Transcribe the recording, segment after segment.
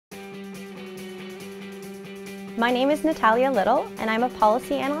My name is Natalia Little and I'm a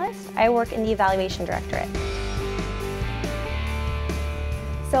policy analyst. I work in the evaluation directorate.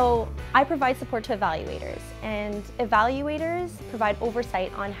 So I provide support to evaluators, and evaluators provide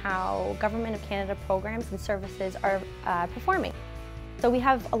oversight on how Government of Canada programs and services are performing. So we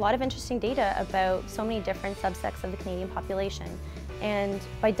have a lot of interesting data about so many different subsects of the Canadian population. And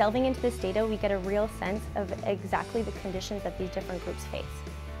by delving into this data, we get a real sense of exactly the conditions that these different groups face.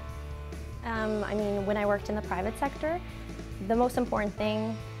 I mean, when I worked in the private sector, the most important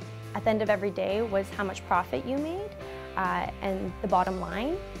thing at the end of every day was how much profit you made and the bottom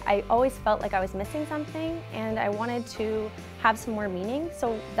line. I always felt like I was missing something and I wanted to have some more meaning.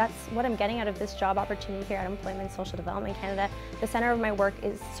 So that's what I'm getting out of this job opportunity here at Employment and Social Development Canada. The center of my work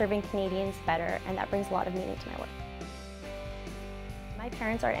is serving Canadians better, and that brings a lot of meaning to my work. My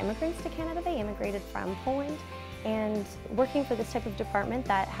parents are immigrants to Canada. They immigrated from Poland, and working for this type of department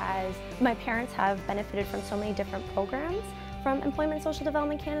my parents have benefited from so many different programs from Employment and Social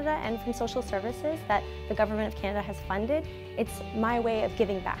Development Canada and from social services that the Government of Canada has funded. It's my way of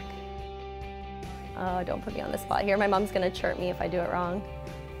giving back. Don't put me on the spot here. My mom's gonna chirp me if I do it wrong.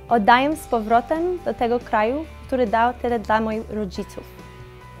 Oddaję z powrotem do tego kraju, który dał tyle dla moich rodziców.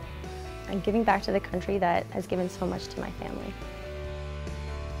 I'm giving back to the country that has given so much to my family.